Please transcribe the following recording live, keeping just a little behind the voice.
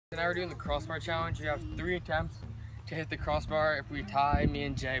Now we're doing the crossbar challenge. We have 3 attempts to hit the crossbar. If we tie, me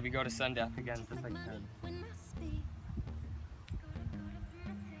and Jay, we go to sudden death again, just like 10.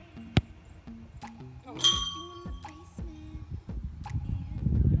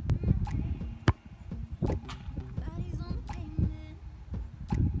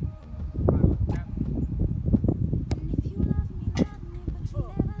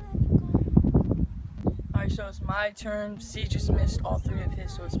 Alright, so it's my turn. C just missed all 3 of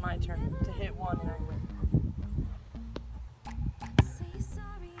his, so it's my turn to hit 1 and I win.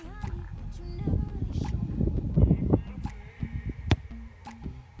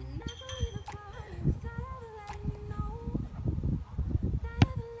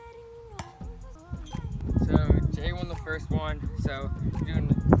 So Jay won the first one, so we're doing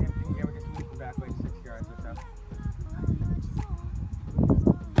the same thing again. We're just moving back like 6 yards or so.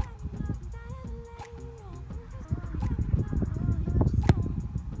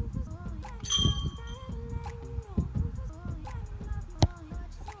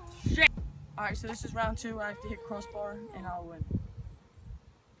 Alright, so this is round 2. I have to hit crossbar and I'll win.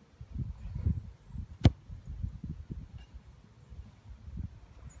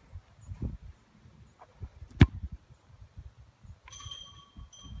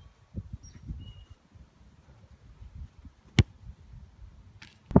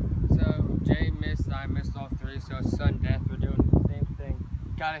 So Jay missed, I missed all 3, so it's sudden death. We're doing the same thing.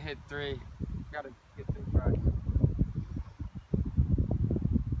 Gotta hit 3. Gotta get 3 tries.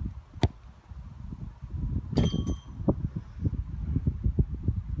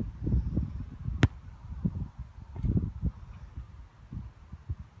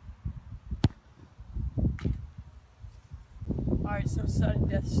 Alright, so it's sudden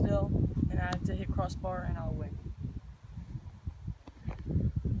death still, and I have to hit crossbar and I'll win.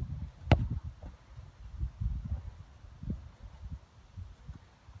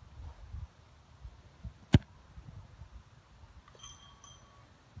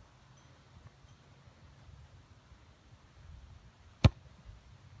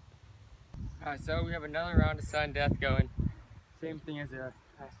 Alright, so we have another round of sudden death going. Same thing as the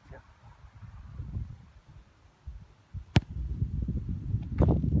last 2.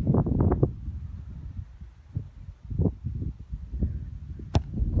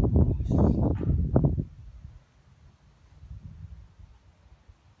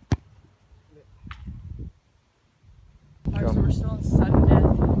 Alright, so we're still in sudden death,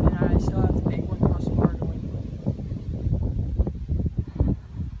 and I still have to make 1 crossbar to win.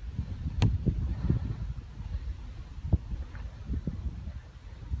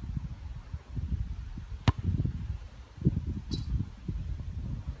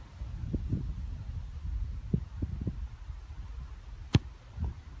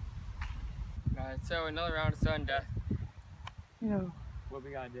 Alright, so another round of sudden death. Yeah. What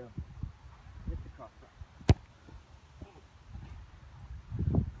we gotta do? Hit the crossbar.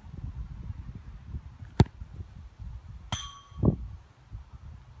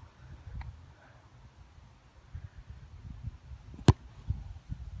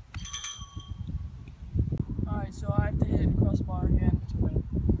 Alright, so I have to hit crossbar again to win.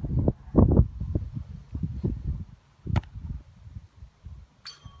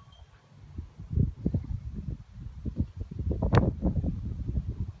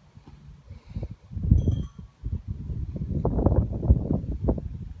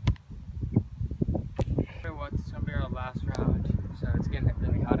 It's gonna be our last round, so it's getting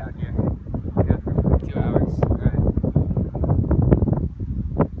really hot out here. We got for 2 hours. Alright.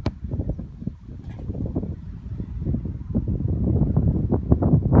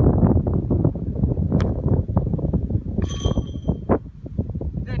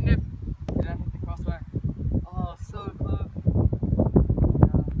 Did I hit the crossbar? Oh, so close.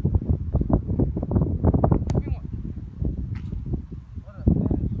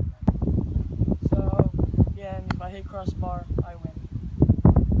 So, yeah, and if I hit crossbar, I win.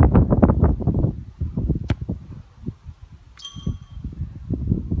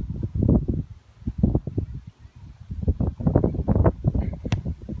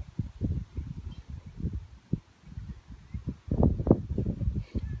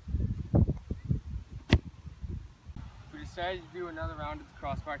 We decided to do another round of the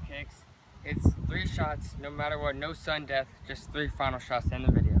crossbar kicks. It's 3 shots, no matter what, no sudden death, just 3 final shots to end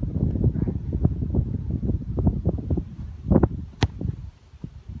the video.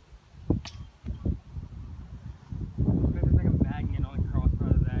 It's like a magnet on the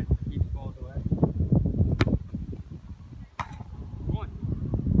crossbar that keeps balls away. 1.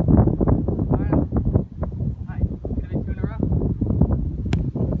 Alright, gonna be 2 in a row.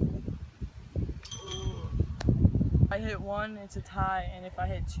 I hit 1. 1, it's a tie, and if I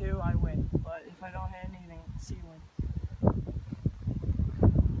hit 2, I win. But if I don't hit anything, C wins.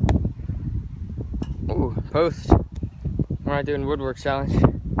 Ooh, post. We're not doing woodwork challenge. Is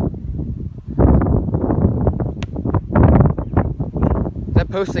that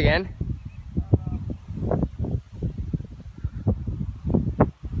post again?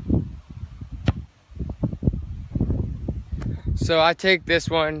 So I take this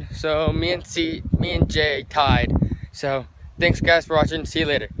one. So me and Jay tied. So thanks guys for watching. See you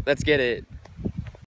later. Let's get it.